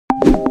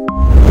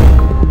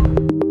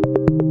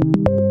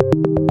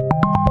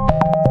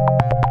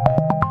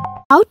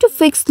How to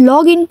fix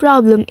login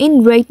problem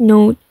in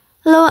RedNote.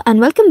 Hello and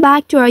welcome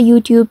back to our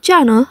YouTube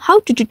channel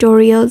How to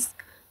Tutorials.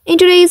 In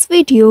today's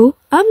video,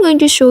 I'm going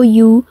to show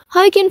you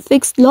how you can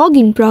fix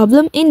login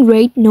problem in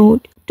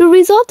RedNote. To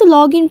resolve the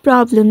login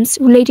problems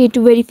related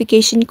to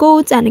verification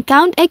codes and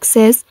account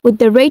access with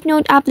the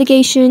RedNote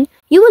application,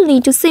 you will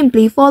need to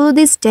simply follow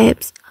these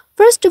steps.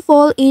 First of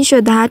all,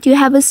 ensure that you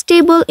have a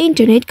stable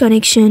internet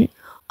connection.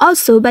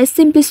 Also, by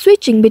simply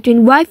switching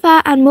between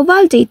Wi-Fi and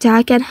mobile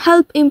data can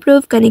help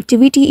improve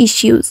connectivity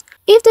issues.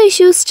 If the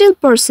issue still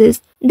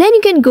persists, then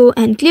you can go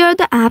and clear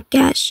the app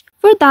cache.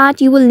 For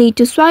that, you will need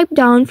to swipe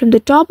down from the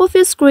top of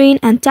your screen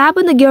and tap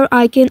on the gear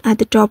icon at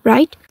the top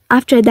right.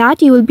 After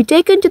that, you will be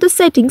taken to the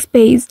settings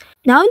page.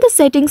 Now in the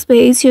settings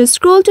page, you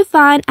scroll to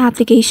find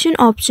application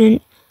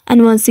option.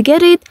 And once you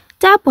get it,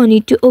 tap on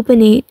it to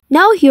open it.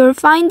 Now here,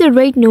 find the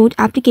RedNote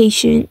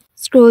application.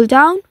 Scroll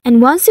down, and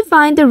once you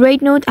find the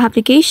RedNote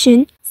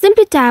application,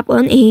 simply tap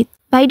on it.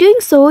 By doing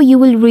so, you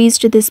will reach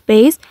to this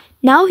page.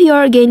 Now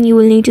here again, you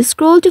will need to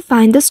scroll to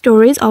find the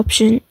storage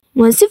option.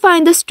 Once you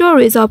find the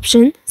storage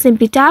option,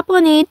 simply tap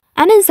on it,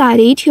 and inside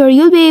it, here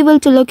you'll be able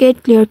to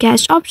locate clear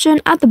cache option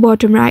at the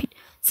bottom right.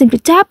 Simply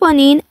tap on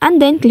it and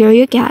then clear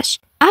your cache.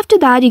 After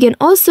that, you can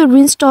also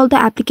reinstall the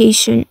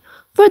application.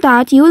 For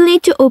that, you will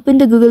need to open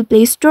the Google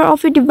Play Store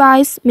of your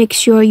device. Make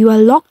sure you are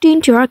logged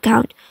into your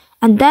account.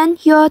 And then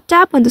here,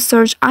 tap on the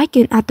search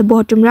icon at the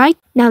bottom right.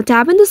 Now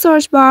tap in the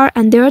search bar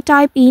and there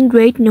type in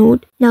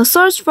RedNote. Now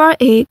search for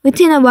it.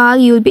 Within a while,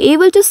 you will be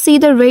able to see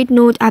the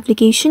RedNote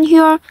application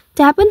here.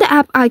 Tap on the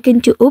app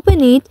icon to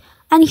open it.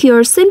 And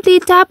here, simply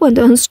tap on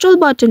the install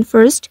button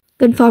first.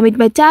 Confirm it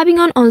by tapping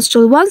on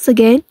install once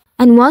again.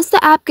 And once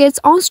the app gets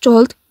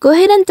installed, go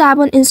ahead and tap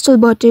on install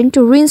button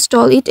to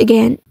reinstall it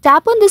again.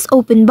 Tap on this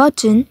open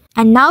button.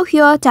 And now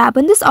here, tap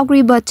on this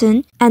agree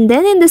button, and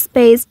then in this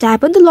page,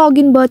 tap on the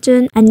login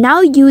button, and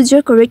now use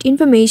your correct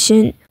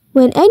information.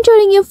 When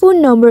entering your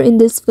phone number in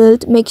this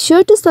field, make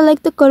sure to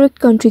select the correct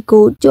country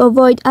code to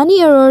avoid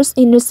any errors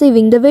in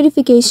receiving the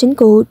verification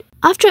code.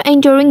 After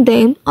entering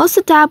them,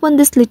 also tap on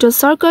this little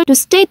circle to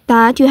state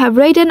that you have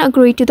read and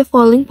agreed to the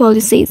following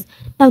policies.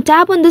 Now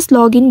tap on this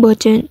login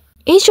button.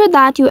 Ensure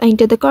that you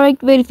enter the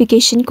correct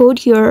verification code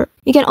here.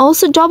 You can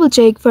also double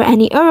check for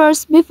any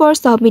errors before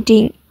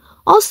submitting.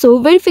 Also,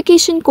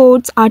 verification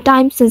codes are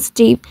time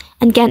sensitive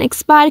and can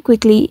expire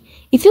quickly.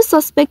 If you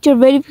suspect your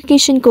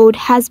verification code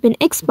has been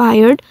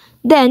expired,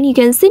 then you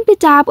can simply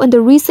tap on the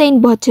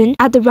resend button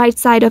at the right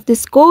side of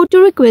this code to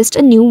request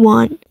a new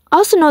one.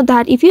 Also note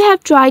that if you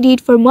have tried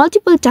it for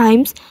multiple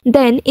times,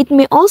 then it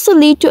may also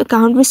lead to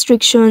account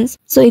restrictions.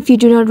 So if you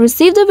do not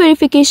receive the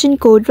verification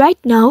code right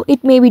now,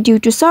 it may be due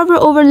to server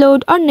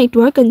overload or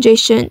network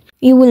congestion.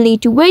 You will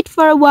need to wait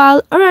for a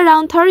while or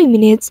around 30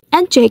 minutes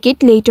and check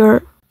it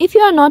later. If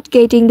you are not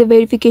getting the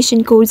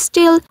verification code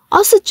still,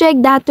 also check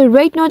that the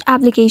RedNote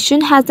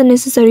application has the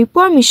necessary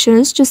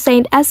permissions to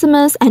send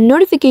SMS and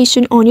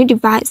notification on your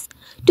device.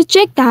 To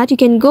check that, you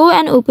can go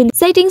and open the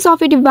settings of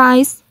your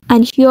device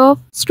and here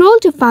scroll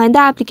to find the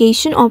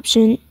application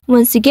option.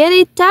 Once you get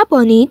it, tap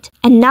on it,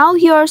 and now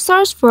here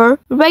search for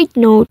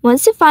RedNote.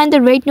 Once you find the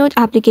RedNote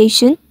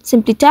application,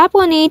 simply tap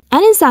on it,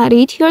 and inside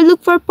it, here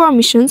look for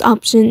permissions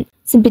option.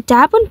 Simply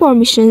tap on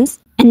permissions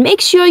and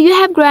make sure you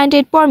have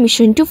granted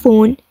permission to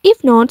phone.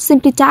 If not,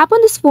 simply tap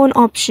on this phone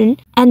option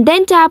and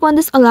then tap on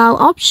this allow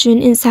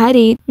option inside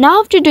it.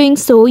 Now after doing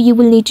so, you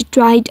will need to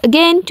try it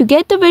again to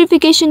get the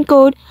verification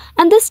code,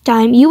 and this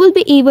time you will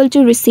be able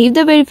to receive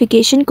the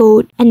verification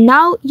code. And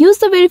now use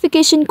the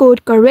verification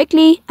code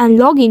correctly and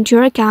log into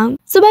your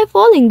account. So by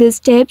following these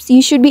steps,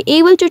 you should be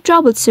able to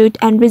troubleshoot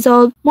and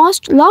resolve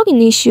most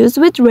login issues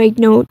with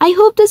RedNote. I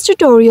hope this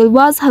tutorial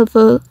was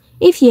helpful.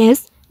 If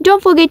yes,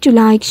 don't forget to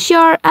like,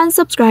 share and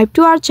subscribe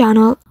to our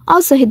channel.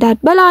 Also hit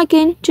that bell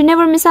icon to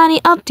never miss any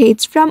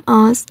updates from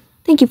us.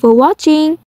 Thank you for watching.